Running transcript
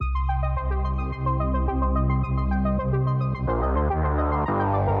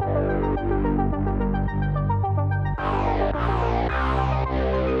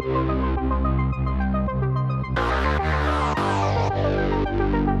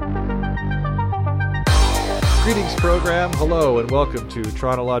Greetings, program. Hello, and welcome to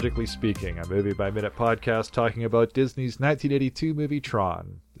Chronologically Speaking, a movie-by-minute podcast talking about Disney's 1982 movie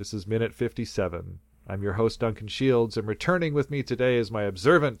Tron. This is minute 57. I'm your host, Duncan Shields, and returning with me today is my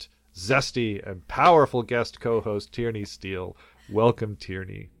observant, zesty, and powerful guest co-host, Tierney Steele. Welcome,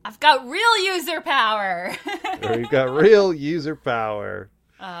 Tierney. I've got real user power. We've got real user power.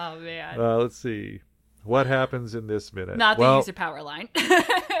 Oh, man. Let's see. What happens in this minute? Not the user power line.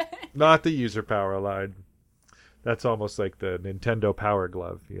 Not the user power line. That's almost like the Nintendo Power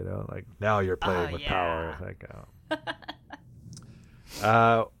Glove, you know? Like, now you're playing with power. Like,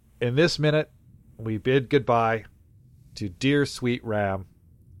 in this minute, we bid goodbye to dear sweet Ram.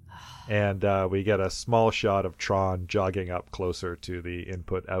 And we get a small shot of Tron jogging up closer to the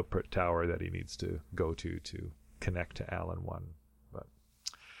input-output tower that he needs to go to connect to Alan 1. But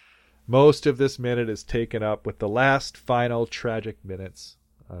most of this minute is taken up with the last final tragic minutes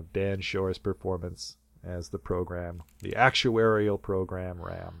of Dan Shore's performance as the actuarial program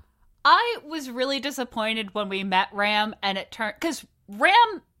Ram. I was really disappointed when we met Ram and it turned... Because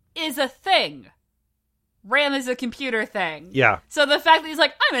Ram is a thing. Ram is a computer thing. Yeah. So the fact that he's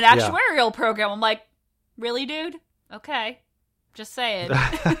like, I'm an actuarial program, I'm like, really, dude? Okay. Just saying.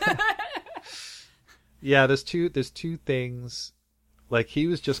 Yeah, there's two things. Like, he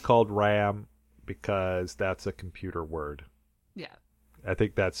was just called Ram because that's a computer word. Yeah. I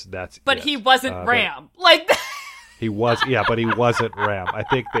think that's But it. he wasn't Ram. Like he was, yeah, but he wasn't Ram. I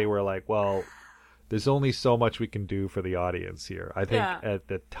think they were like, well, there's only so much we can do for the audience here. I think at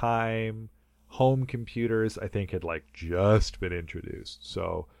the time, home computers, I think, had like just been introduced.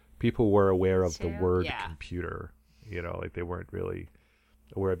 So people were aware of the word computer, you know, like they weren't really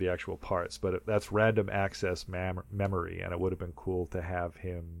aware of the actual parts. But that's random access memory, and it would have been cool to have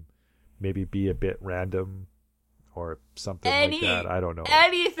him maybe be a bit random or something like that. I don't know.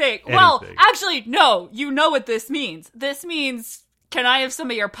 Anything. Well, actually, no. You know what this means. This means, can I have some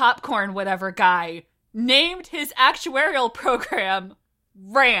of your popcorn, whatever guy named his actuarial program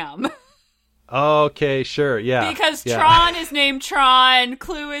Ram. Okay, sure, yeah. Because Tron is named Tron,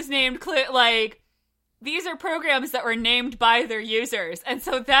 Clue is named Clue. Like, these are programs that were named by their users. And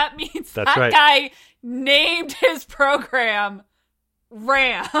so that means guy named his program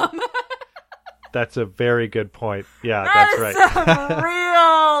Ram. That's a very good point. Yeah, that's right. Some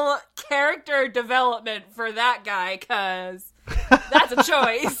real character development for that guy, because that's a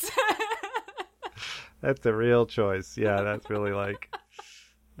choice. That's a real choice. Yeah, that's really like...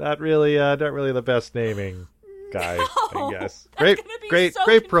 Not really the best naming guy, no, I guess. Great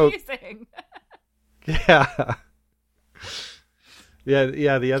confusing. Yeah.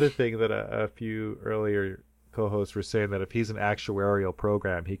 Yeah, the other thing that a few earlier co-hosts were saying, that if he's an actuarial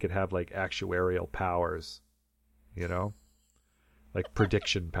program, he could have like actuarial powers, you know? Like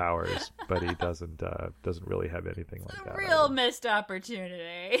prediction powers, but he doesn't really have anything like that. Real missed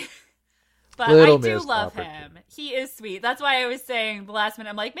opportunity. But I do love him. He is sweet. That's why I was saying the last minute,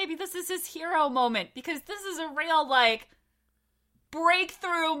 I'm like, maybe this is his hero moment, because this is a real, like,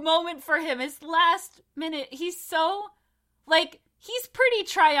 breakthrough moment for him. His last minute, he's so, like, he's pretty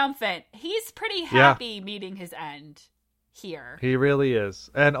triumphant. He's pretty happy meeting his end here. He really is.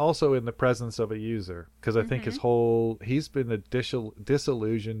 And also in the presence of a user, because I think he's been a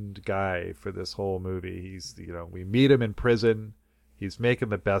disillusioned guy for this whole movie. He's, you know, we meet him in prison. He's making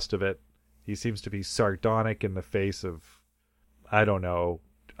the best of it. He seems to be sardonic in the face of, I don't know,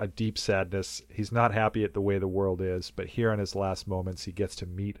 a deep sadness. He's not happy at the way the world is, but here in his last moments, he gets to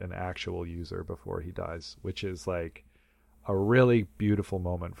meet an actual user before he dies, which is like a really beautiful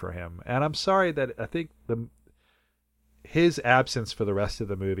moment for him. And I'm sorry that I think his absence for the rest of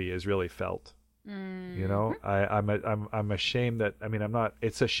the movie is really felt. You know, I'm ashamed that, I mean,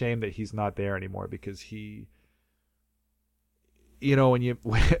 it's a shame that he's not there anymore, because he, you know,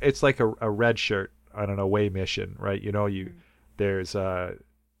 it's like a red shirt on an away mission, right? You know, there's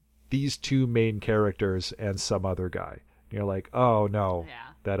these two main characters and some other guy. And you're like, oh no,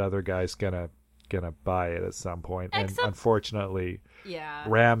 that other guy's gonna buy it at some point. And unfortunately,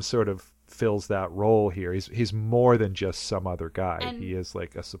 Ram sort of fills that role here. He's more than just some other guy. And he is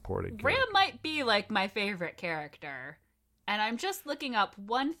like a supporting character. Ram might be like my favorite character. And I'm just looking up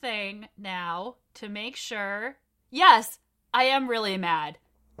one thing now to make sure. Yes, I am really mad.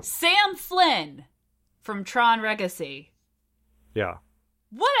 Sam Flynn from Tron Legacy. Yeah.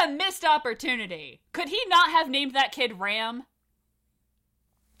 What a missed opportunity. Could he not have named that kid Ram?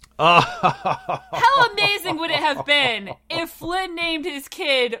 How amazing would it have been if Flynn named his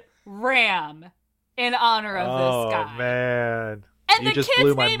kid Ram in honor of this guy? Oh, man. And the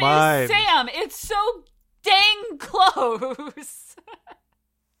kid's name is Sam. It's so dang close.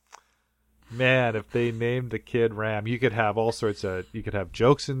 Man, if they named the kid Ram, you could have all sorts of, you could have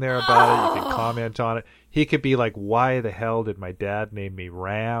jokes in there about it. You could comment on it. He could be like, why the hell did my dad name me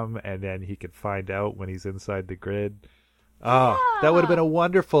Ram? And then he could find out when he's inside the grid. Oh, that would have been a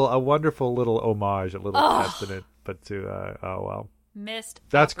wonderful little homage, a little testament, but to, oh, well. Missed.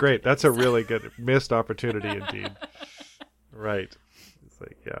 That's great. That's a really good missed opportunity indeed. Right. It's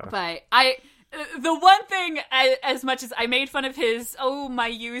like, yeah. But the one thing, as much as I made fun of his, my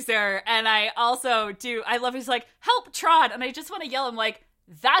user, and I also I love he's like, help Tron, and I just want to yell him like,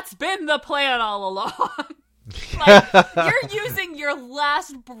 that's been the plan all along. Like, you're using your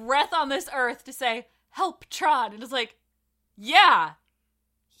last breath on this earth to say, help Tron, and it's like, yeah.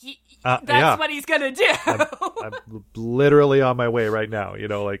 That's what he's gonna do. I'm literally on my way right now.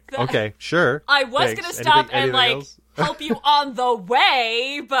 Okay, sure. I was gonna stop and help you on the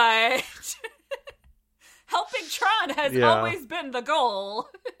way, but helping Tron has always been the goal.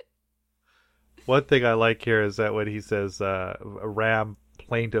 One thing I like here is that when he says, Ram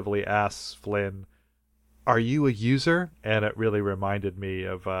plaintively asks Flynn, "Are you a user?" And it really reminded me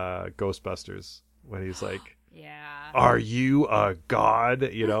of Ghostbusters when he's like, yeah. Are you a god?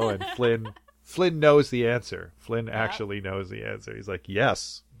 And Flynn knows the answer. Flynn actually knows the answer. He's like,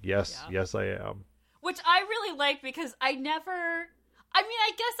 yes, I am. Which I really like because I guess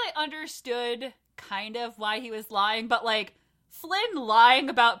I understood kind of why he was lying, but like Flynn lying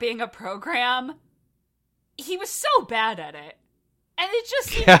about being a program, he was so bad at it. And it just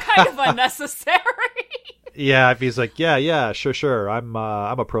seemed kind of unnecessary. Yeah, if he's like, yeah, sure, I'm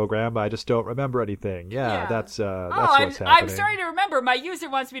a program, I just don't remember anything. That's what's happening. I'm starting to remember. My user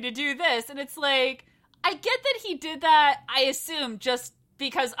wants me to do this, and it's like, I get that he did that. I assume just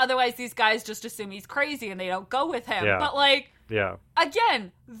because otherwise these guys just assume he's crazy and they don't go with him. Yeah. But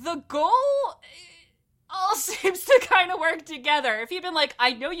again, the goal all seems to kind of work together. If he'd been like,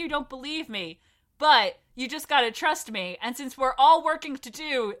 I know you don't believe me, but you just gotta trust me, and since we're all working to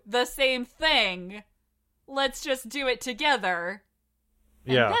do the same thing, let's just do it together.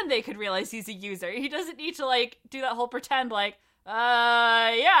 And then they could realize he's a user. He doesn't need to, do that whole pretend,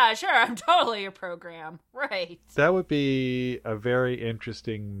 yeah, sure, I'm totally a program. Right. That would be a very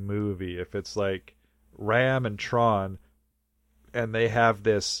interesting movie if it's like Ram and Tron, and they have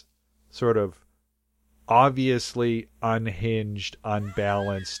this sort of obviously unhinged,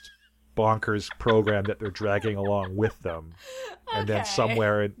 unbalanced, bonkers program that they're dragging along with them. And then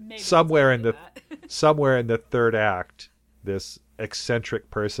somewhere in the third act, this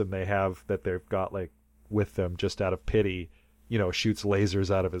eccentric person they have that they've got with them just out of pity, shoots lasers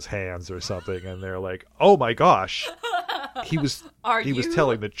out of his hands or something, and they're like, "Oh my gosh, he was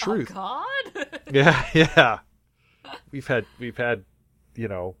telling the truth." A god? Yeah. We've had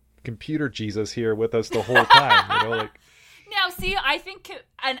computer Jesus here with us the whole time. Now, see, I think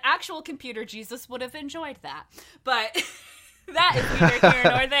an actual computer Jesus would have enjoyed that, but that is neither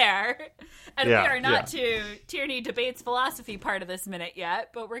here nor there. And we are not to Tierney Debates Philosophy part of this minute yet,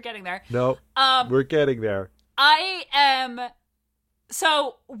 but we're getting there. No, we're getting there.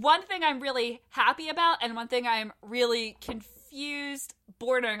 So one thing I'm really happy about, and one thing I'm really confused,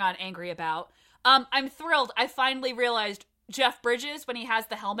 bordering on angry about, I'm thrilled. I finally realized Jeff Bridges, when he has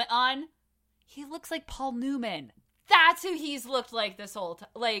the helmet on, he looks like Paul Newman. That's who he's looked like this whole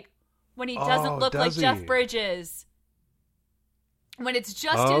time. When he doesn't look like Jeff Bridges. When it's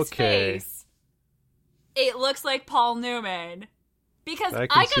just his face, it looks like Paul Newman. Because I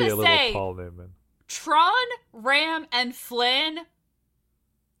gotta say, Paul Newman. Tron, Ram, and Flynn,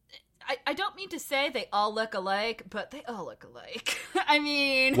 I don't mean to say they all look alike, but they all look alike. I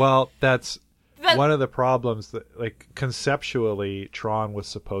mean... Well, that's one of the problems that, conceptually, Tron was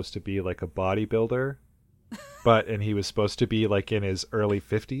supposed to be a bodybuilder. And he was supposed to be in his early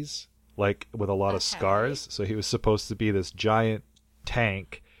 50s, with a lot of scars. So he was supposed to be this giant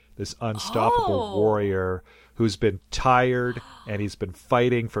tank, this unstoppable warrior who's been tired and he's been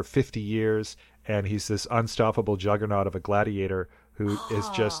fighting for 50 years. And he's this unstoppable juggernaut of a gladiator who is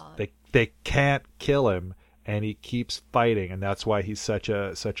just, they can't kill him, and he keeps fighting. And that's why he's such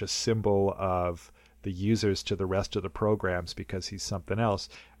a symbol of the users to the rest of the programs, because he's something else.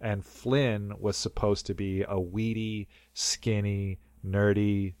 And Flynn was supposed to be a weedy, skinny,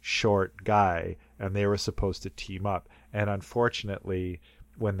 nerdy, short guy, and they were supposed to team up. And unfortunately,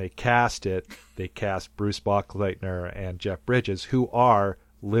 when they cast it, they cast Bruce Boxleitner and Jeff Bridges, who are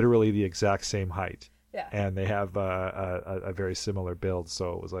literally the exact same height. Yeah. And they have a very similar build,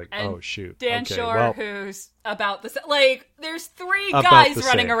 so it was like, and oh shoot. Dan Shore, who's about the same. There's three guys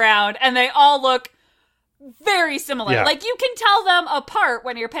running around, and they all look very similar. Yeah. You can tell them apart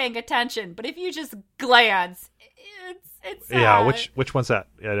when you're paying attention, but if you just glance, it's yeah. Which one's that?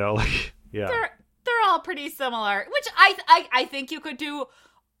 Yeah. They're all pretty similar, which I think you could do,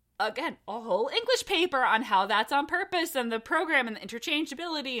 again, a whole English paper on how that's on purpose and the program and the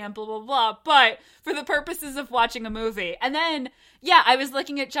interchangeability and blah, blah, blah. But for the purposes of watching a movie. And then, yeah, I was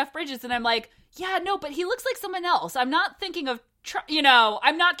looking at Jeff Bridges and I'm like, yeah, no, but he looks like someone else. I'm not thinking of,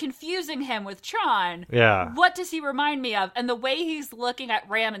 I'm not confusing him with Tron. Yeah. What does he remind me of? And the way he's looking at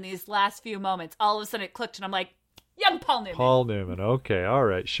Ram in these last few moments, all of a sudden it clicked and I'm like, young Paul Newman. Paul Newman. Okay. All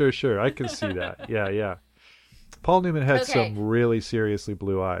right. Sure. I can see that. Yeah. Paul Newman had some really seriously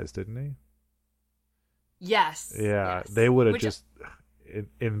blue eyes, didn't he? Yes. Yeah. Yes. They would have just,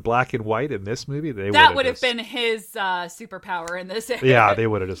 in black and white in this movie, that would have been his superpower in this area. Yeah, they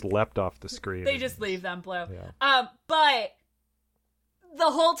would have just leapt off the screen. They just leave them blue. Yeah. But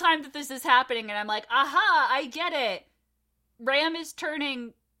the whole time that this is happening, and I'm like, aha, I get it. Ram is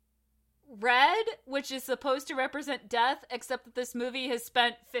turning red, which is supposed to represent death, except that this movie has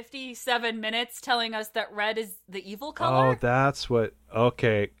spent 57 minutes telling us that red is the evil color. Oh, that's what...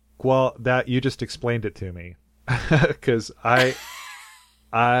 Okay. Well, that you just explained it to me. Because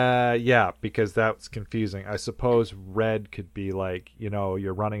yeah, because that's confusing. I suppose red could be like,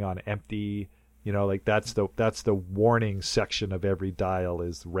 you're running on empty, like that's the warning section of every dial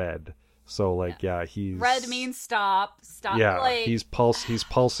is red. So like, yeah, he's red means stop. Yeah, like... he's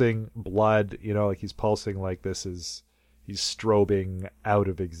pulsing blood, like he's pulsing like he's strobing out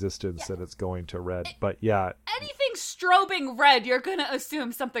of existence and it's going to red. But yeah, anything strobing red, you're going to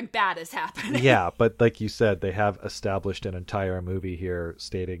assume something bad is happening. Yeah, but like you said, they have established an entire movie here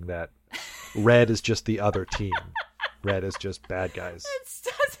stating that red is just the other team. Red is just bad guys. It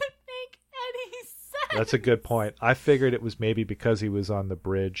doesn't make any sense. That's a good point. I figured it was maybe because he was on the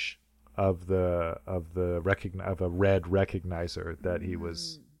bridge of a red recognizer that he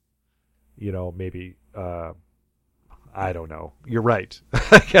was, maybe. I don't know. You're right.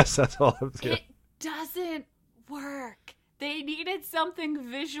 I guess that's all I'm saying. It doesn't work. They needed something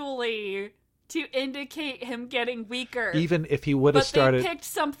visually to indicate him getting weaker. Even if he would have started... But they picked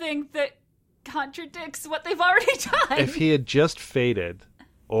something that contradicts what they've already done. If he had just faded,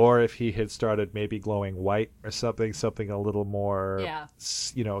 or if he had started maybe glowing white or something a little more,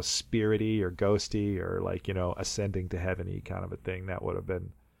 spirity or ghosty or like, ascending to heaven-y kind of a thing, that would have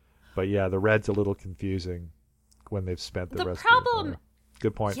been... But yeah, the red's a little confusing when they've spent the rest of the...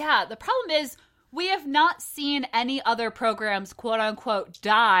 Good point. Yeah, the problem is we have not seen any other programs, quote-unquote,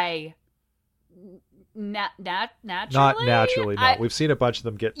 die naturally. Not naturally, no. We've seen a bunch of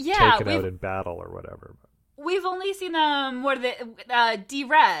them get taken out in battle or whatever. We've only seen them,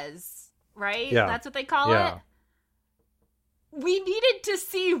 de-res, right? Yeah. That's what they call it? We needed to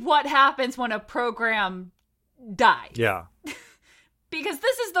see what happens when a program dies. Yeah. Because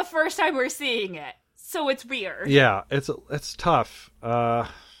this is the first time we're seeing it. So it's weird. Yeah, it's tough.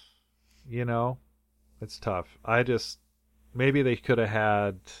 It's tough. Maybe they could have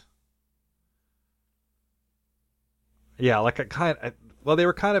had... Yeah, like they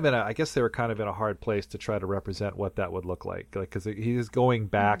were kind of in a hard place to try to represent what that would look like. Like, because he's going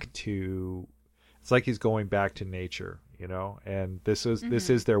back to... It's like he's going back to nature, and this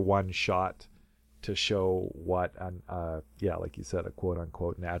is their one shot to show what like you said, a quote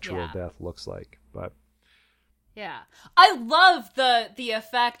unquote natural death looks like. But yeah, I love the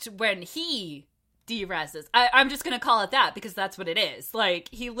effect when he de-reses. I'm just gonna call it that because that's what it is. Like,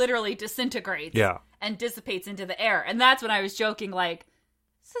 he literally disintegrates and dissipates into the air, and that's when I was joking, like,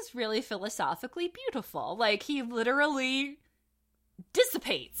 this is really philosophically beautiful. Like, he literally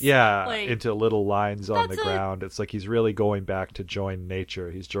dissipates into little lines on the ground. It's like he's really going back to join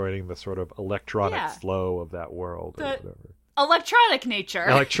nature. He's joining the sort of electronic flow of that world or whatever. Electronic nature,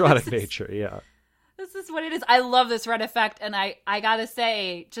 yeah. This is what it is. I love this red effect, and I gotta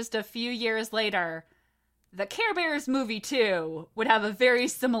say, just a few years later, the Care Bears movie 2 would have a very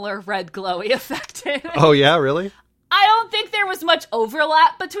similar red glowy effect in it. Oh yeah, really? I don't think there was much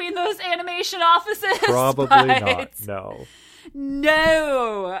overlap between those animation offices. Probably not, no.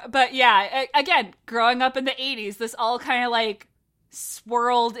 No, but yeah, again, growing up in the 80s, this all kind of like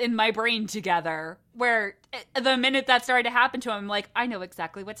swirled in my brain together, where the minute that started to happen to him, I'm like, I know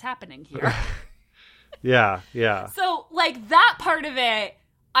exactly what's happening here. Yeah. So, like, that part of it,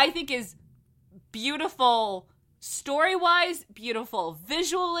 I think, is beautiful story-wise, beautiful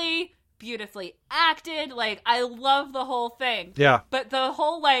visually, beautifully acted. Like, I love the whole thing. Yeah. But the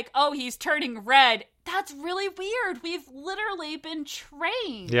whole, like, oh, he's turning red... That's really weird. We've literally been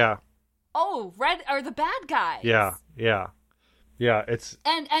trained. Yeah. Oh, red are the bad guys. Yeah. It's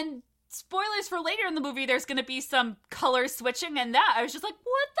and spoilers for later in the movie. There's going to be some color switching, and that I was just like,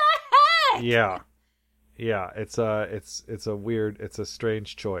 what the heck? Yeah, it's a weird, it's a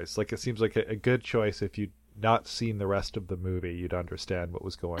strange choice. Like, it seems like a good choice if you'd not seen the rest of the movie, you'd understand what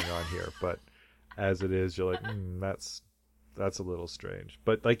was going on here. But as it is, you're like, that's a little strange.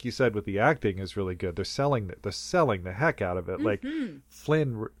 But like you said, with the acting is really good. They're selling the heck out of it. Like,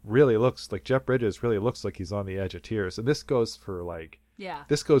 Flynn really looks like, Jeff Bridges really looks like he's on the edge of tears. And this goes for like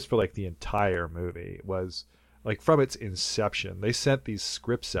the entire movie. It was like, from its inception, they sent these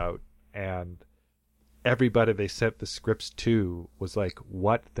scripts out, and everybody they sent the scripts to was like,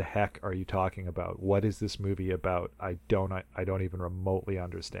 what the heck are you talking about? What is this movie about? I don't even remotely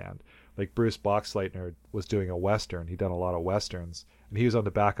understand. Like, Bruce Boxleitner was doing a Western. He'd done a lot of Westerns, and he was on the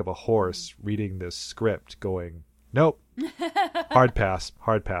back of a horse reading this script going, nope, hard pass.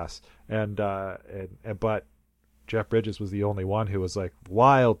 And but Jeff Bridges was the only one who was like,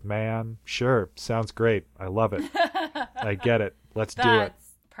 wild, man. Sure. Sounds great. I love it. I get it. Let's do it.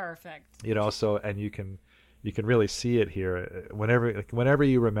 That's perfect. You know, so, and you can really see it here whenever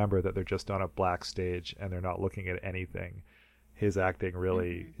you remember that they're just on a black stage and they're not looking at anything. His acting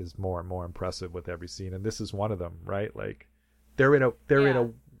really is more and more impressive with every scene, and this is one of them, right? Like, they're in a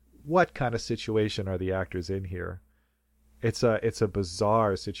what kind of situation are the actors in here? It's a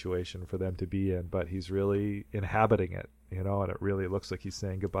bizarre situation for them to be in, but he's really inhabiting it, you know, and it really looks like he's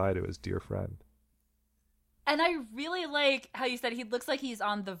saying goodbye to his dear friend. And I really like how you said he looks like he's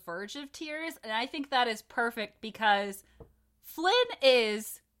on the verge of tears, and I think that is perfect because Flynn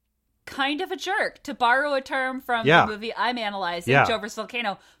is kind of a jerk, to borrow a term from the movie I'm analyzing, Joe vs.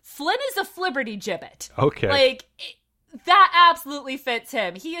 Volcano. Flynn is a flibberty gibbet. Okay. Like, that absolutely fits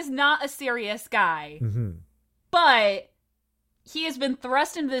him. He is not a serious guy. But he has been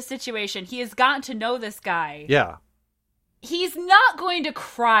thrust into this situation. He has gotten to know this guy. Yeah. He's not going to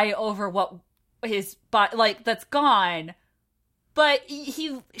cry over what his body, like, that's gone, but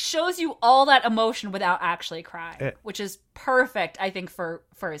he shows you all that emotion without actually crying, which is perfect, I think, for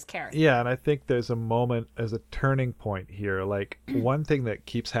his character. Yeah, and I think there's a moment as a turning point here. Like, one thing that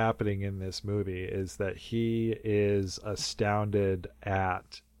keeps happening in this movie is that he is astounded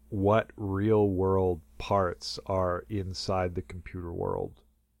at what real world parts are inside the computer world.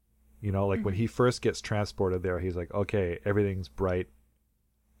 You know, like when he first gets transported there, he's like, okay, everything's bright.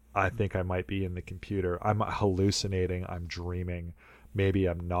 I think I might be in the computer. I'm hallucinating. I'm dreaming. Maybe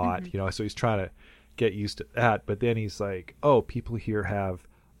I'm not. You know, so he's trying to get used to that. But then he's like, oh, people here have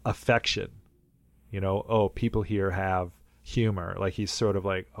affection. You know, oh, people here have humor. Like, he's sort of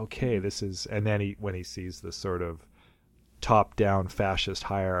like, okay, this is. And then when he sees this sort of top-down fascist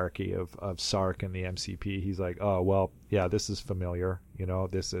hierarchy of SARC and the MCP, he's like, oh, well, yeah, this is familiar. You know,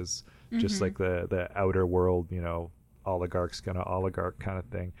 this is just like the outer world, you know, oligarch's gonna oligarch kind of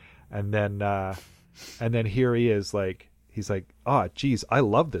thing. And then here he is, like, he's like, oh geez, I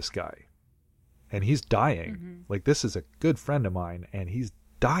love this guy and he's dying. Like, this is a good friend of mine and he's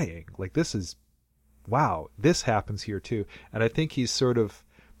dying. Like, this is, wow, this happens here too. And I think he's sort of,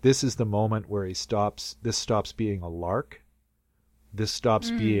 this is the moment where this stops being a lark. This stops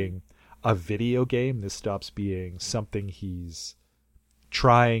being a video game. This stops being something he's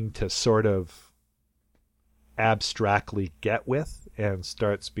trying to sort of abstractly get with, and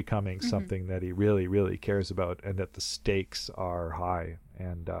starts becoming something that he really, really cares about, and that the stakes are high.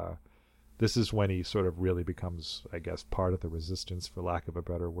 And this is when he sort of really becomes, I guess, part of the resistance, for lack of a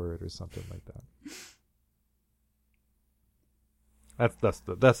better word, or something like that.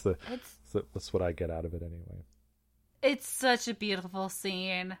 That's what I get out of it anyway. It's such a beautiful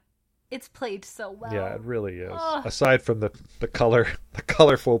scene. It's played so well. Yeah, it really is. Aside from the color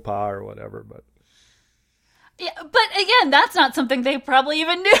faux pas or whatever, but. Yeah, but again, that's not something they probably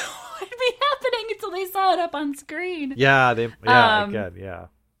even knew would be happening until they saw it up on screen. Yeah, again.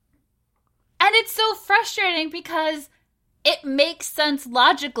 And it's so frustrating because it makes sense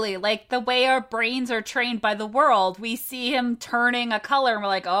logically, like the way our brains are trained by the world. We see him turning a color and we're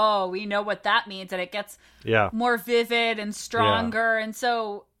like, oh, we know what that means, and it gets more vivid and stronger. And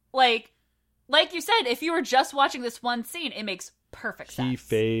so, like you said, if you were just watching this one scene, it makes perfect sense. He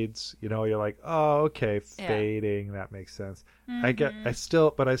fades, you know, you're like, oh, okay, fading, that makes sense. I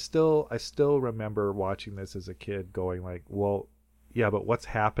still remember watching this as a kid going like, well, yeah, but what's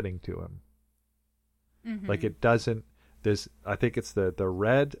happening to him? Like, it doesn't, I think it's the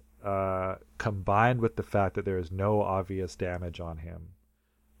red combined with the fact that there is no obvious damage on him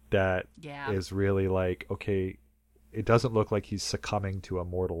that is really like, okay, it doesn't look like he's succumbing to a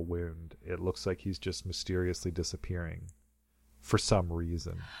mortal wound. It looks like he's just mysteriously disappearing for some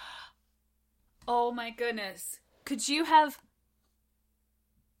reason. Oh my goodness. Could you have,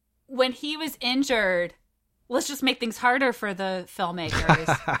 when he was injured, let's just make things harder for the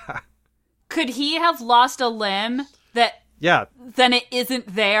filmmakers. Could he have lost a limb that Yeah. then it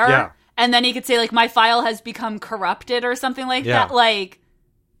isn't there? Yeah. And then he could say, like, my file has become corrupted or something like that. Like,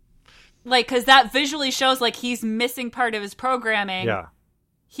 because that visually shows, like, he's missing part of his programming. Yeah.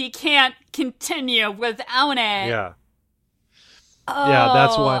 He can't continue without it. Yeah. Oh, yeah,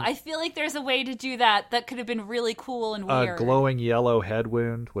 that's one. I feel like there's a way to do that could have been really cool and weird. A glowing yellow head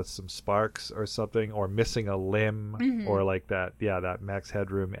wound with some sparks or something, or missing a limb, or like that. Yeah, that Max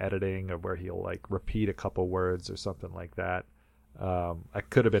Headroom editing, or where he'll like repeat a couple words or something like that. I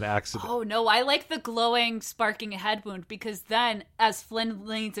could have been accident. Oh no, I like the glowing, sparking head wound, because then as Flynn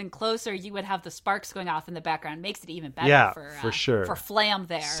leans in closer, you would have the sparks going off in the background. Makes it even better. Yeah, for sure. For Flam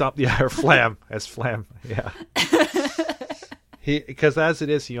there. Or Flam as Flam. Yeah. Because as it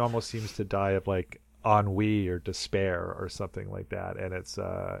is, he almost seems to die of like ennui or despair or something like that, and it's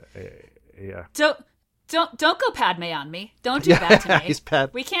yeah. Don't go Padme on me. Don't do that to me.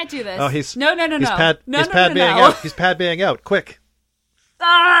 We can't do this. Oh, he's no. He's Padmeing out. He's Padmeing out. Quick.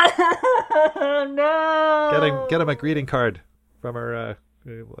 No. Get him a greeting card from her.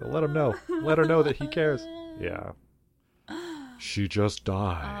 Let him know. Let her know that he cares. Yeah. She just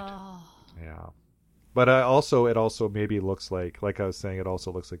died. Oh. Yeah. But it also maybe looks like I was saying, it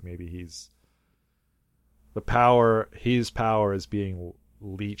also looks like maybe his power is being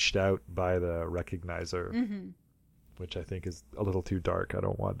leached out by the recognizer, which I think is a little too dark. I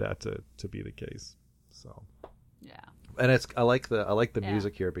don't want that to be the case. So yeah, and I like the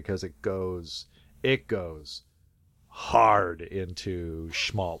music here because it goes hard into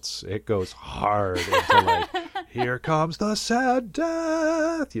schmaltz. It goes hard into like, here comes the sad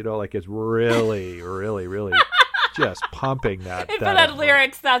death. You know, like it's really, really, really just pumping that. If it had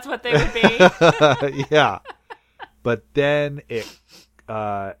lyrics, that's what they would be. Yeah. But then it,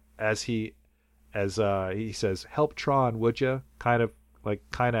 as he says, "Help Tron, would you?" Kind of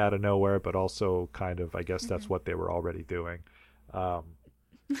out of nowhere, but also kind of, I guess that's what they were already doing.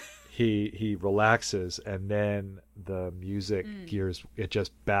 He relaxes, and then the music gears, it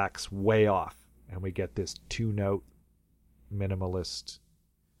just backs way off, and we get this 2-note minimalist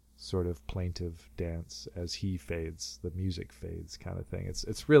sort of plaintive dance as he fades, the music fades kind of thing.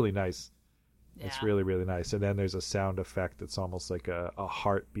 It's really nice. Yeah. It's really, really nice. And then there's a sound effect that's almost like a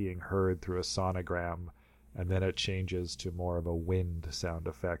heart being heard through a sonogram, and then it changes to more of a wind sound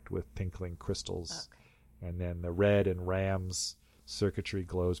effect with tinkling crystals. Okay. And then the red and Ram's circuitry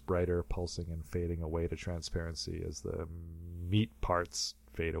glows brighter, pulsing and fading away to transparency as the meat parts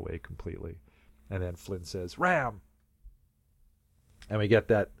fade away completely. And then Flynn says, "Ram!" And we get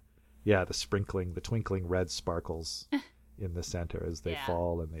that, the sprinkling, the twinkling red sparkles in the center as they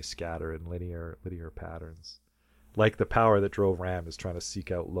fall and they scatter in linear patterns. Like the power that drove Ram is trying to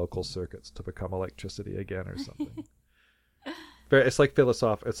seek out local circuits to become electricity again or something. It's like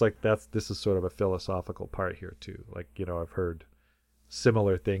this is sort of a philosophical part here too. Like, I've heard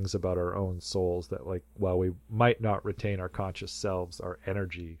similar things about our own souls, that like, while we might not retain our conscious selves, our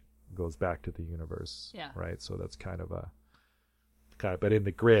energy goes back to the universe. Yeah. Right. So that's kind of but in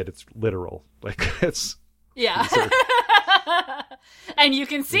the grid, it's literal. Like it's. Yeah. And you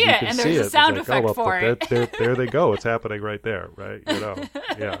can see it, and there's a sound effect for it. There they go. It's happening right there, right?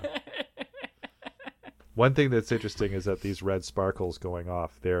 Yeah. One thing that's interesting is that these red sparkles going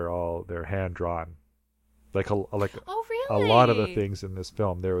off, they're hand drawn. Oh, really? A lot of the things in this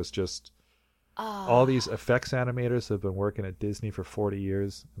film, there was just all these effects animators have been working at Disney for 40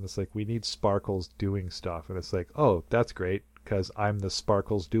 years, and it's like, we need Sparkles doing stuff, and it's like, oh, that's great, because I'm the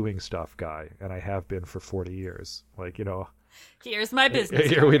Sparkles doing stuff guy, and I have been for 40 years. Like, here's my business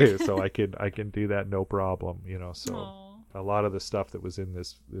here we do, so I can do that no problem. So aww. A lot of the stuff that was in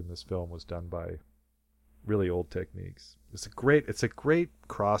this film was done by really old techniques. It's a great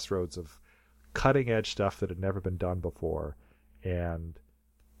crossroads of cutting edge stuff that had never been done before, and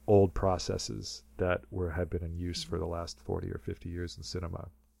old processes that had been in use for the last 40 or 50 years in cinema.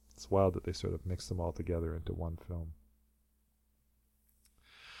 It's wild that they sort of mix them all together into one film.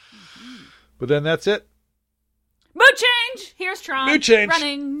 But then that's it. Mood change! Here's Tron. Mood change!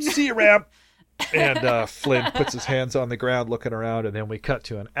 Running. See you, Ram! And Flynn puts his hands on the ground looking around, and then we cut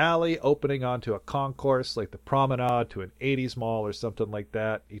to an alley opening onto a concourse like the promenade to an 80s mall or something like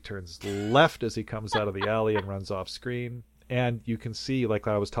that. He turns left as he comes out of the alley and runs off screen. And you can see, like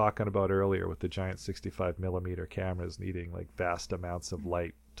I was talking about earlier, with the giant 65mm cameras needing like vast amounts of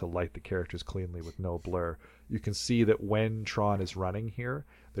light to light the characters cleanly with no blur. You can see that when Tron is running here,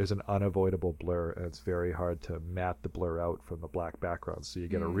 there's an unavoidable blur, and it's very hard to mat the blur out from the black background. So you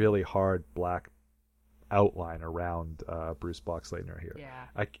get a really hard black outline around Bruce Boxleitner here. Yeah.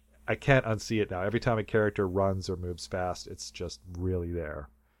 I can't unsee it now. Every time a character runs or moves fast, it's just really there,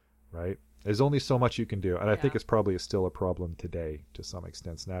 right? There's only so much you can do, and I think it's probably still a problem today to some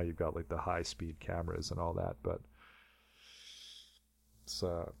extent. Now you've got like the high-speed cameras and all that, but it's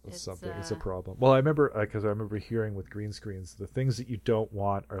a problem. Well, I remember because I remember hearing with green screens, the things that you don't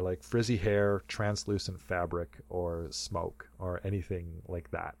want are like frizzy hair, translucent fabric, or smoke, or anything like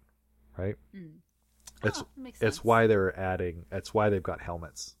that, right? It's why they're adding. It's why they've got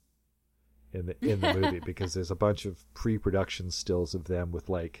helmets in the movie, because there's a bunch of pre-production stills of them with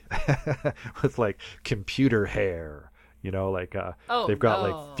like with like computer hair, like they've got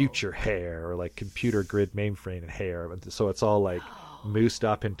like future hair or like computer grid mainframe hair, so it's all like moosed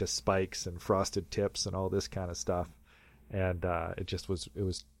up into spikes and frosted tips and all this kind of stuff, and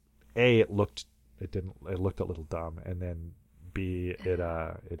it looked a little dumb, and then B,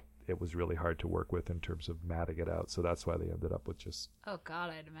 it was really hard to work with in terms of matting it out, so that's why they ended up with just I'd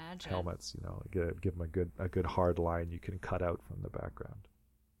imagine helmets. Give them a good hard line you can cut out from the background.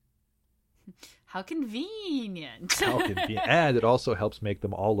 How convenient. And it also helps make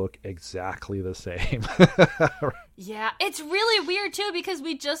them all look exactly the same. Yeah, it's really weird too, because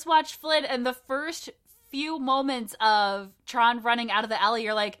we just watched Flynn, and the first few moments of Tron running out of the alley,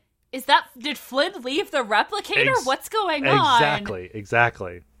 you're like, did Flynn leave the replicator? What's going on?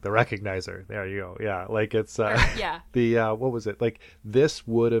 Exactly. The recognizer. There you go. Yeah. Like it's, what was it? Like this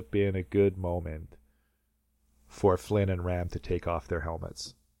would have been a good moment for Flynn and Ram to take off their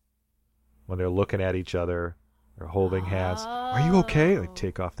helmets. When they're looking at each other, they're holding hands. Are you okay? Like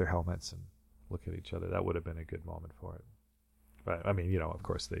take off their helmets and look at each other. That would have been a good moment for it. But I mean, of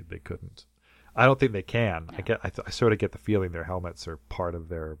course they couldn't. I don't think they can. No. I sort of get the feeling their helmets are part of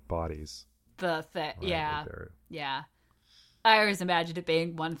their bodies. Right? Yeah. Yeah. I always imagined it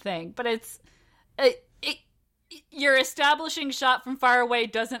being one thing, but your establishing shot from far away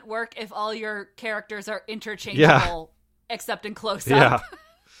doesn't work if all your characters are interchangeable, except in close up.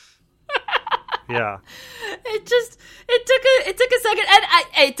 Yeah. It took a second, and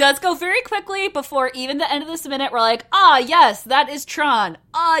it does go very quickly before even the end of this minute. We're like, yes, that is Tron.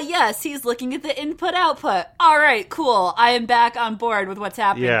 Yes, he's looking at the input output. All right, cool. I am back on board with what's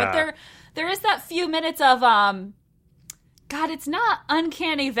happening. Yeah. But there is that few minutes of God, it's not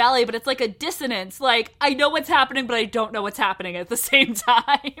uncanny valley, but it's like a dissonance. Like, I know what's happening, but I don't know what's happening at the same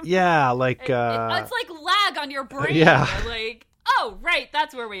time. Yeah, like it's like lag on your brain. Yeah. You're like, oh, right,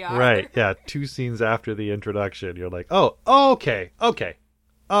 that's where we are. Right, yeah. 2 scenes after the introduction, you're like, oh, okay,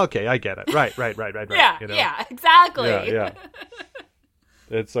 I get it. Right. Yeah, yeah, exactly. Yeah.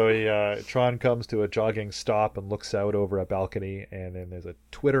 And so Tron comes to a jogging stop and looks out over a balcony, and then there's a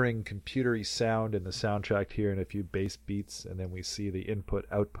twittering computery sound in the soundtrack here and a few bass beats, and then we see the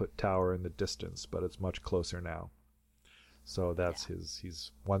input-output tower in the distance, but it's much closer now. So that's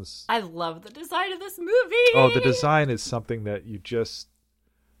he's once... I love the design of this movie! Oh, the design is something that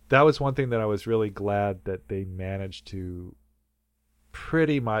that was one thing that I was really glad that they managed to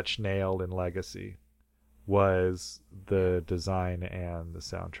pretty much nail in Legacy, was the design and the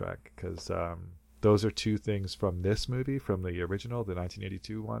soundtrack, because those are 2 things from this movie, from the original, the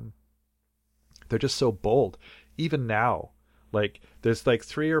 1982 one. They're just so bold. Even now, like there's like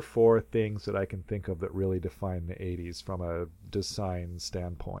 3 or 4 things that I can think of that really define the 80s from a design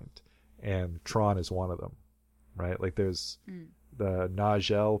standpoint, and Tron is one of them, right? Like there's the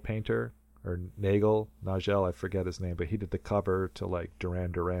Nagel painter, or Nagel, I forget his name, but he did the cover to like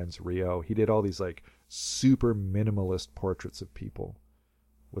Duran Duran's Rio. He did all these like super minimalist portraits of people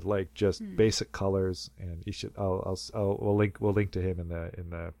with like just basic colors, and you should we'll link to him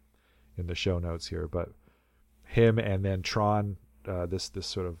in the show notes here. But him, and then Tron, this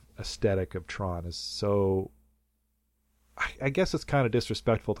sort of aesthetic of Tron is so, I guess it's kind of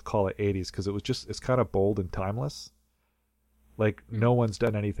disrespectful to call it 80s, because it's kind of bold and timeless. Like no one's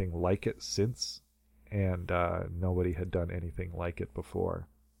done anything like it since, and nobody had done anything like it before.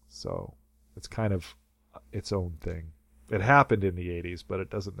 So it's kind of its own thing. It happened in the 80s, but it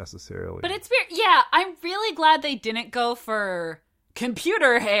doesn't necessarily. But it's weird. Yeah, I'm really glad they didn't go for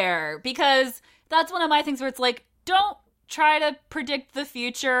computer hair, because that's one of my things where it's like, don't try to predict the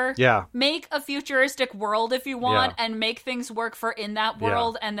future. Yeah. Make a futuristic world if you want, and make things work for in that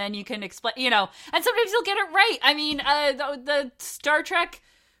world, and then you can explain, and sometimes you'll get it right. I mean, the Star Trek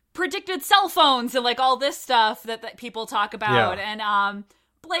predicted cell phones and like all this stuff that people talk about, and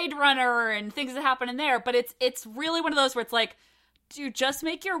Blade Runner and things that happen in there, but it's really one of those where it's like, dude, just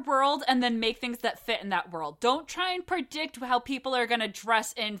make your world and then make things that fit in that world. Don't try and predict how people are going to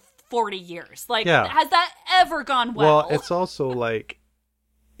dress in 40 years. Like, has that ever gone well? Well, it's also like,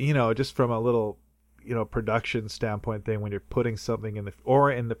 just from a little, production standpoint thing, when you're putting something in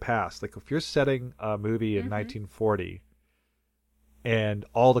the past, like if you're setting a movie in 1940, and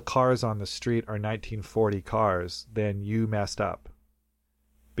all the cars on the street are 1940 cars, then you messed up.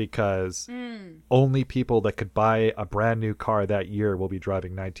 Because only people that could buy a brand new car that year will be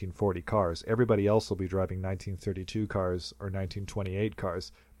driving 1940 cars. Everybody else will be driving 1932 cars or 1928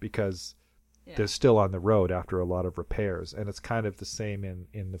 cars because they're still on the road after a lot of repairs. And it's kind of the same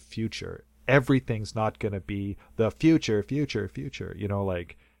in the future. Everything's not going to be the future. You know,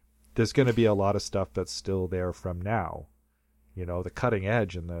 like there's going to be a lot of stuff that's still there from now. You know, the cutting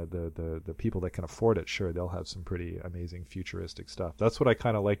edge and the people that can afford it, sure, they'll have some pretty amazing futuristic stuff. That's what I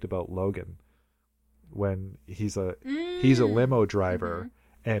kind of liked about Logan, when he's a limo driver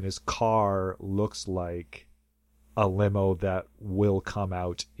and his car looks like a limo that will come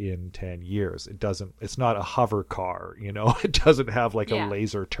out in 10 years. It's not a hover car, you know, it doesn't have like a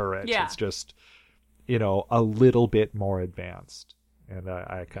laser turret. Yeah. It's just, you know, a little bit more advanced. And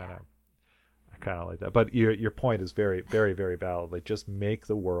I kind of like that. But your point is very, very, very valid. Like, just make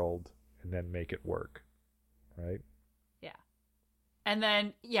the world and then make it work, right? Yeah. And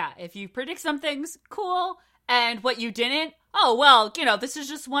then, if you predict something's cool and what you didn't, oh, well, you know, this is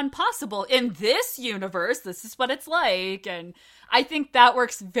just one possible. In this universe, this is what it's like. And I think that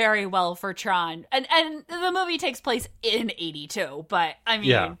works very well for Tron. And the movie takes place in 82, but, I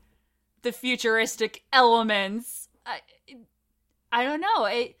mean, the futuristic elements, I don't know.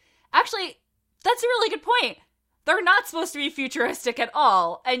 Actually, that's a really good point. They're not supposed to be futuristic at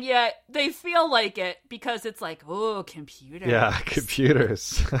all, and yet they feel like it because it's like, oh, computers. Yeah,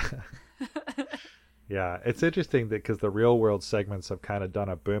 computers. Yeah, it's interesting that because the real world segments have kind of done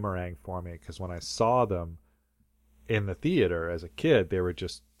a boomerang for me, because when I saw them in the theater as a kid, they were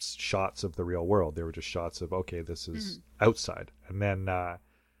just shots of the real world. They were just shots of, okay, this is outside. And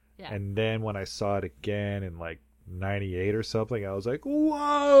then when I saw it again in like 98 or something, I was like,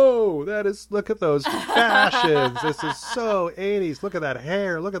 whoa, look at those fashions. This is so 80s. Look at that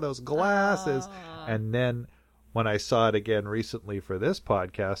hair. Look at those glasses. And then when I saw it again recently for this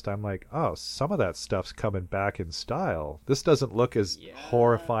podcast, I'm like, oh, some of that stuff's coming back in style. This doesn't look as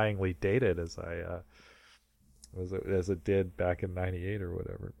horrifyingly dated as as it did back in 98 or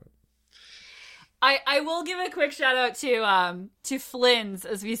whatever. I will give a quick shout out to Flynn's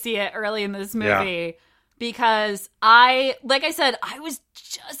as we see it early in this movie. Yeah. Because like I said, I was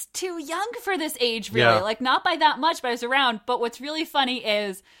just too young for this age, really. Yeah. Like, not by that much, but I was around. But what's really funny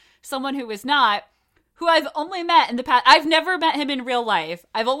is someone who was not, who I've only met in the past. I've never met him in real life.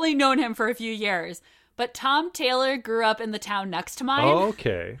 I've only known him for a few years. But Tom Taylor grew up in the town next to mine. Oh,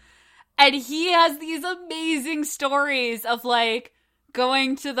 okay. And he has these amazing stories of, like,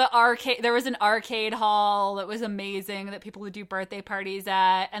 going to the arcade. There was an arcade hall that was amazing that people would do birthday parties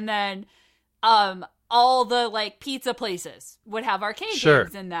at. And then, all the, like, pizza places would have arcade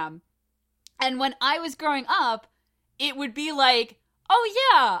games in them. And when I was growing up, it would be like,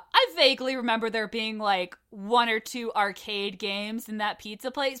 oh, yeah, I vaguely remember there being, like, one or two arcade games in that pizza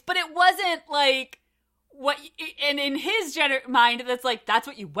place. But it wasn't, like, what... And in his mind, that's, like, that's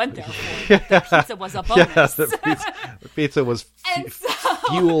what you went there for. The pizza was a bonus. Yeah, the pizza was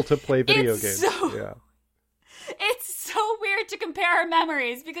fuel to play video games. It's so weird to compare our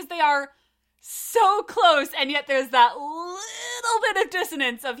memories because they are so close, and yet there's that little bit of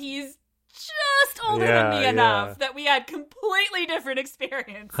dissonance of he's just older than me enough that we had completely different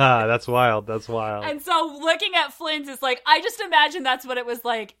experiences. That's wild. And so looking at Flynn's is like, I just imagine that's what it was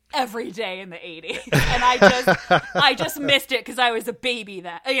like every day in the 80s. And I just missed it because I was a baby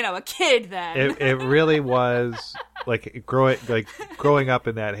then, you know, a kid then. It really was like growing up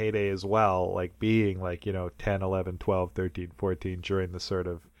in that heyday as well, like being like, you know, 10, 11, 12, 13, 14 during the sort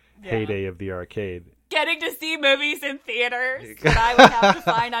of heyday of the arcade. Getting to see movies in theaters that I would have to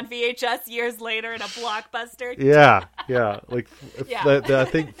find on VHS years later in a Blockbuster. Yeah. Like, I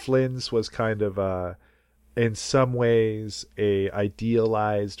think Flynn's was kind of, in some ways, a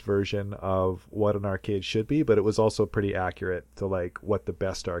idealized version of what an arcade should be, but it was also pretty accurate to, like, what the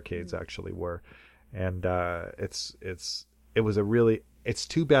best arcades actually were. And it's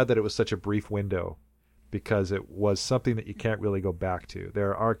too bad that it was such a brief window, because it was something that you can't really go back to. There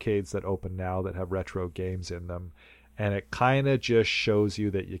are arcades that open now that have retro games in them, and it kind of just shows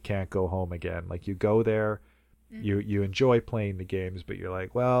you that you can't go home again. Like, you go there, you enjoy playing the games, but you're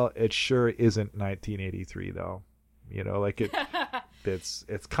like, well, it sure isn't 1983 though. You know, like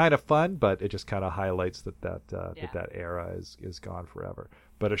it's kind of fun, but it just kind of highlights that era is gone forever.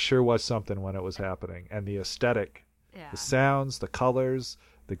 But it sure was something when it was happening, and the aesthetic, the sounds, the colors,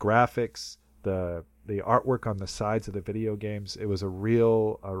 the graphics, the artwork on the sides of the video games, it was a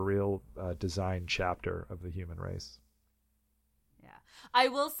real design chapter of the human race. Yeah. I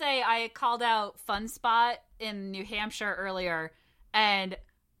will say I called out Fun Spot in New Hampshire earlier, And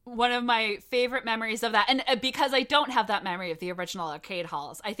one of my favorite memories of that, and because I don't have that memory of the original arcade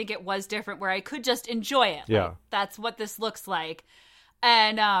halls, I think it was different where I could just enjoy it. Yeah. Like, that's what this looks like.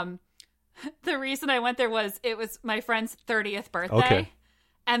 And the reason I went there was it was my friend's 30th birthday. Okay.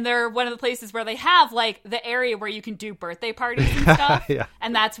 And they're one of the places where they have, like, the area where you can do birthday parties and stuff. Yeah.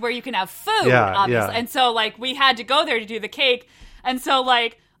 And that's where you can have food, Yeah, obviously. yeah. And so, like, we had to go there to do the cake. And so,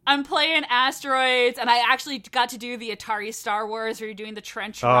 like, I'm playing Asteroids, and I actually got to do the Atari Star Wars where you're doing the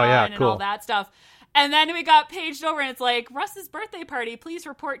trench run and cool. all that stuff. And then we got paged over, and it's like, Russ's birthday party, please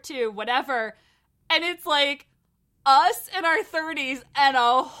report to whatever. And it's like us in our 30s and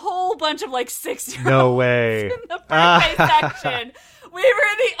a whole bunch of, like, 6-year-olds No way. in the birthday section. We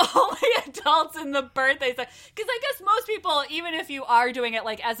were the only adults in the birthday section. Because I guess most people, even if you are doing it,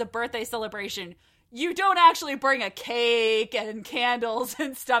 like, as a birthday celebration, you don't actually bring a cake and candles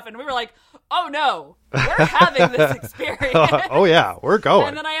and stuff. And we were like, oh no, we're having this experience. Oh yeah, we're going.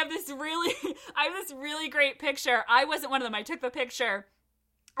 And then I have this really great picture. I wasn't one of them. I took the picture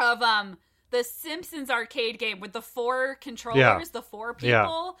of the Simpsons arcade game with the 4 controllers, the 4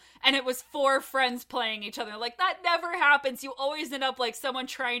 people, and it was 4 friends playing each other. Like, that never happens. You always end up like someone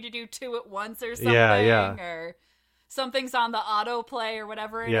trying to do 2 at once or something, or something's on the autoplay or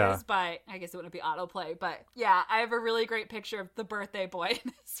whatever it is, but I guess it wouldn't be autoplay. But yeah, I have a really great picture of the birthday boy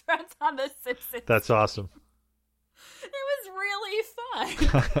and his friends on The Simpsons. That's awesome. It was really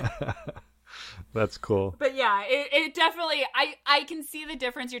fun. That's cool. But yeah, it definitely, I can see the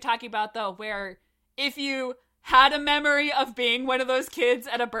difference you're talking about, though, where if you had a memory of being one of those kids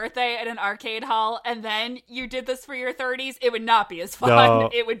at a birthday at an arcade hall and then you did this for your 30s, it would not be as fun. No,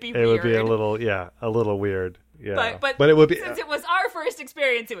 it would be weird. It would be a little weird. Yeah. But it would be, since it was our first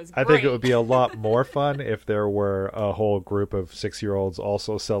experience, it was great. I think it would be a lot more fun if there were a whole group of 6-year-olds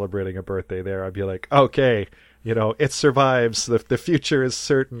also celebrating a birthday there. I'd be like, okay, it survives. The future is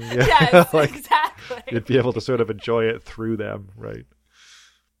certain. Yes, like, exactly. You'd be able to sort of enjoy it through them, right?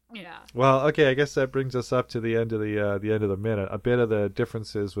 Yeah. Well, okay, I guess that brings us up to the end of the end of the minute. A bit of the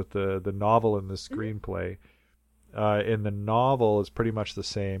differences with the novel and the screenplay. In the novel, it's pretty much the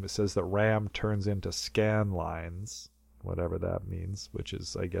same. It says that Ram turns into scan lines, whatever that means, which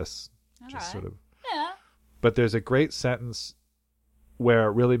is, I guess, just sort of. Yeah. But there's a great sentence where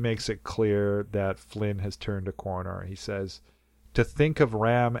it really makes it clear that Flynn has turned a corner. He says, "To think of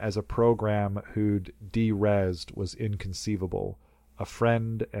Ram as a program who'd de-resed was inconceivable. A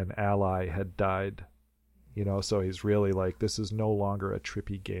friend and ally had died." So he's really like, this is no longer a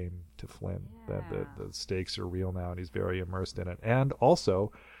trippy game to Flynn. Yeah. That the stakes are real now, and he's very immersed in it. And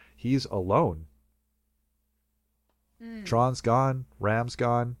also, he's alone. Tron's gone, Ram's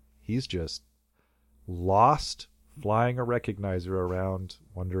gone. He's just lost, flying a recognizer around,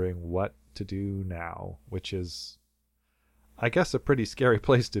 wondering what to do now, which is, I guess, a pretty scary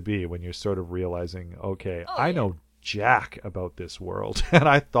place to be when you're sort of realizing, okay, I know jack about this world, and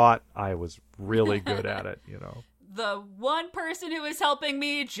I thought I was really good at it. The one person who was helping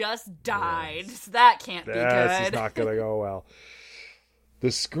me just died. Yes. That can't be good. That's not gonna go well. The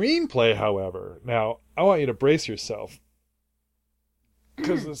screenplay, however, now I want you to brace yourself,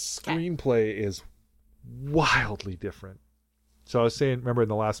 because the screenplay is wildly different. So I was saying, remember in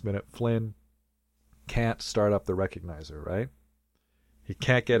the last minute, Flynn can't start up the recognizer, right? He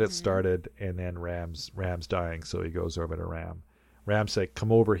can't get it started, and then Ram's dying, so he goes over to Ram. Ram's like,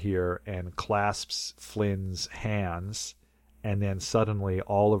 come over here, and clasps Flynn's hands, and then suddenly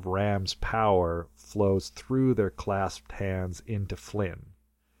all of Ram's power flows through their clasped hands into Flynn.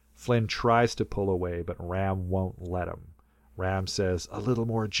 Flynn tries to pull away, but Ram won't let him. Ram says, a little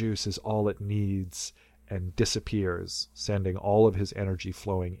more juice is all it needs, and disappears, sending all of his energy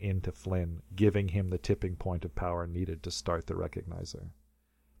flowing into Flynn, giving him the tipping point of power needed to start the recognizer.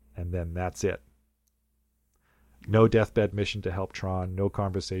 And then that's it. No deathbed mission to help Tron, no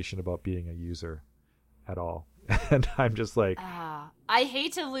conversation about being a user at all. And I'm just like... I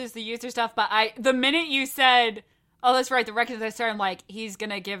hate to lose the user stuff, but the minute you said, oh, that's right, the recognizer, I'm like, he's going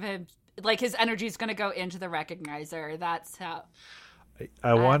to give him, like, his energy is going to go into the recognizer. That's how...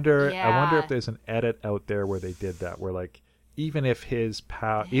 I wonder if there's an edit out there where they did that, where, like, even if his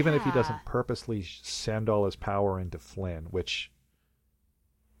power, even if he doesn't purposely send all his power into Flynn, which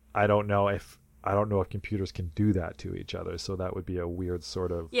I don't know if computers can do that to each other, so that would be a weird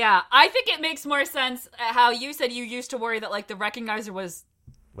sort of... Yeah, I think it makes more sense how you said you used to worry that, like, the recognizer was,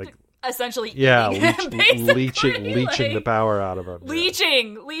 like, essentially leeching the power out of him.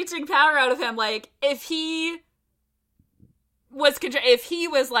 Leeching power out of him. Like, if he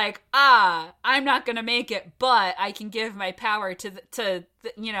was like, I'm not gonna make it, but I can give my power to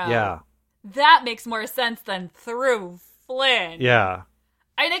that makes more sense than through Flynn. Yeah.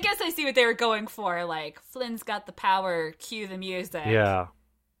 I guess I see what they were going for. Like, Flynn's got the power, cue the music. Yeah.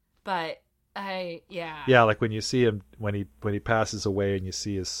 But Yeah, like when you see him, when he passes away and you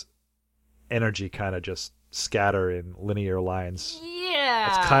see his energy kind of just scatter in linear lines. Yeah.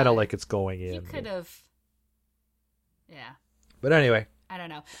 It's kind of like it's going in. You could have. Yeah. But anyway. I don't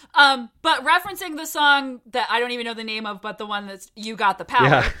know. But referencing the song that I don't even know the name of, but the one that's You Got the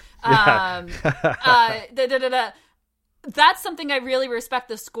Power. Yeah. That's something I really respect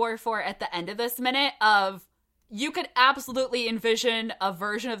the score for at the end of this minute of you could absolutely envision a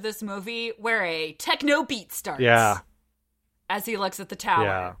version of this movie where a techno beat starts. Yeah. As he looks at the tower.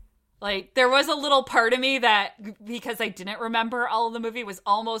 Yeah. Like, there was a little part of me that, because I didn't remember all of the movie, was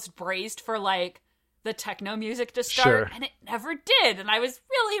almost braced for, like, the techno music to start. Sure. And it never did. And I was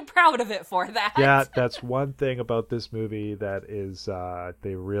really proud of it for that. Yeah, that's one thing about this movie that is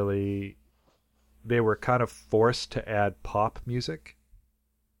they were kind of forced to add pop music.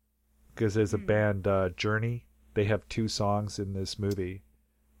 Because there's a band, Journey. They have 2 songs in this movie.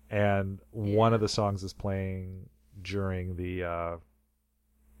 And one of the songs is playing during the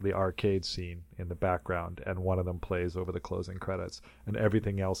arcade scene in the background, and one of them plays over the closing credits, and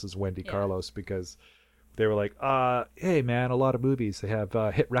everything else is Wendy Carlos, because they were like, hey man, a lot of movies, they have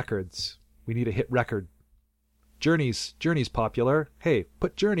hit records. We need a hit record. Journey's popular. Hey,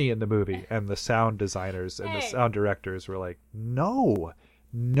 put Journey in the movie. And the sound designers and the sound directors were like, no.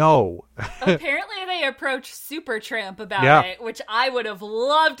 Apparently they approached Supertramp about it, which I would have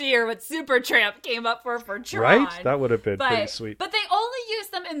loved to hear what Supertramp came up for Tron. Right? That would have been pretty sweet. But they only use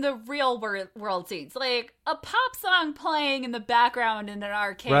them in the real world scenes. Like, a pop song playing in the background in an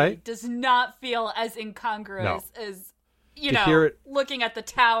arcade does not feel as incongruous as, looking at the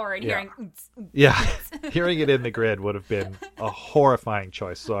tower and hearing... Yeah, hearing it in the grid would have been a horrifying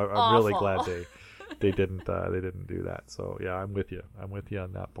choice. So I'm really glad they didn't do that. So yeah, I'm with you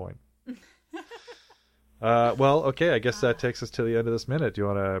on that point. Well, okay, I guess that takes us to the end of this minute. Do you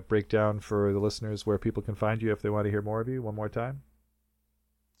want to break down for the listeners where people can find you if they want to hear more of you one more time?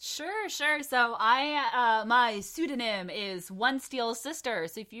 Sure. So my pseudonym is One Steel Sister.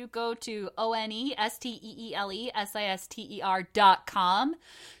 So if you go to ONESTEELESISTER.com,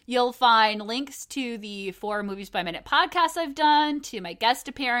 you'll find links to the 4 Movies by Minute podcasts I've done, to my guest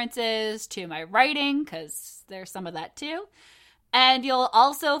appearances, to my writing, because there's some of that too. And you'll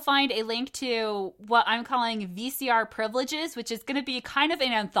also find a link to what I'm calling VCR Privileges, which is going to be kind of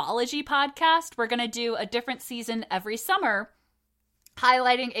an anthology podcast. We're going to do a different season every summer,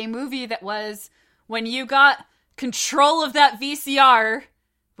 highlighting a movie that was when you got control of that VCR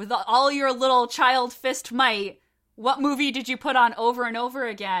with all your little child fist might. What movie did you put on over and over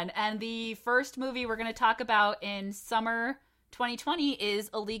again? And the first movie we're going to talk about in summer 2020 is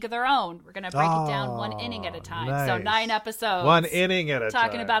A League of Their Own. We're going to break it down 1 inning at a time. Nice. So 9 episodes. 1 inning at a time.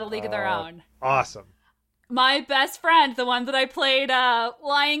 Talking about A League of Their Own. Awesome. My best friend, the one that I played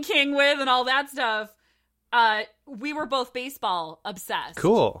Lion King with and all that stuff, we were both baseball obsessed.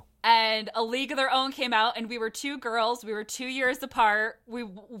 Cool. And A League of Their Own came out, and we were 2 girls. We were 2 years apart. We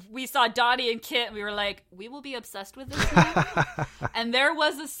saw Dottie and Kit, and we were like, we will be obsessed with this movie. And there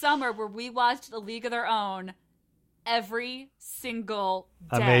was a summer where we watched A League of Their Own every single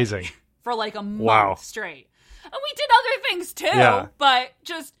day. Amazing. For like a month straight. And we did other things too, but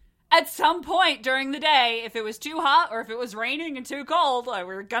just at some point during the day, if it was too hot or if it was raining and too cold, we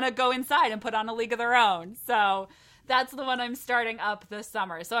were going to go inside and put on A League of Their Own. So that's the one I'm starting up this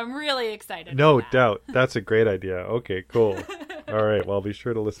summer. So I'm really excited. No doubt. That's a great idea. Okay, cool. All right. Well, be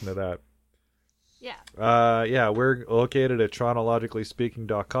sure to listen to that. Yeah. We're located at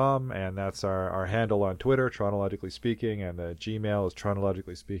chronologicallyspeaking.com, and that's our handle on Twitter, chronologicallyspeaking, and the Gmail is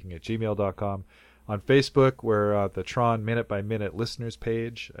chronologicallyspeaking@gmail.com. On Facebook, we're the Tron Minute by Minute listeners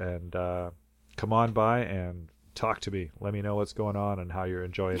page, and come on by and talk to me. Let me know what's going on and how you're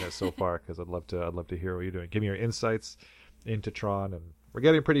enjoying it so far, because I'd love to hear what you're doing. Give me your insights into Tron, and we're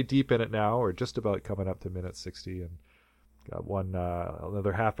getting pretty deep in it now. We're just about coming up to minute 60, and got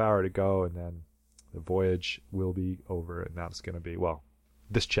another half hour to go, and then the voyage will be over, and that's going to be,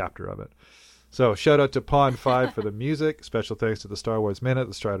 this chapter of it. So shout out to Pond 5 for the music. Special thanks to the Star Wars Minute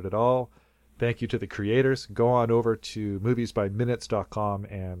that started it all. Thank you to the creators. Go on over to moviesbyminutes.com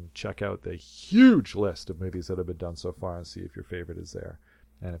and check out the huge list of movies that have been done so far and see if your favorite is there.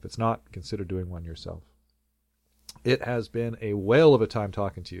 And if it's not, consider doing one yourself. It has been a whale of a time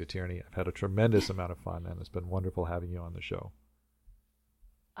talking to you, Tierney. I've had a tremendous amount of fun, and it's been wonderful having you on the show.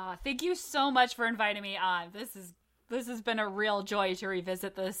 Thank you so much for inviting me on. This has been a real joy to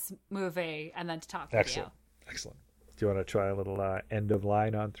revisit this movie and then to talk with you. Excellent. Do you want to try a little end of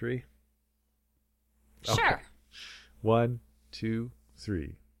line on 3? Sure. Okay. 1, 2,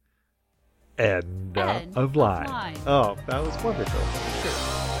 3. End of line. Oh, that was wonderful.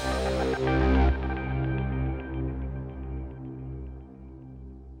 Sure.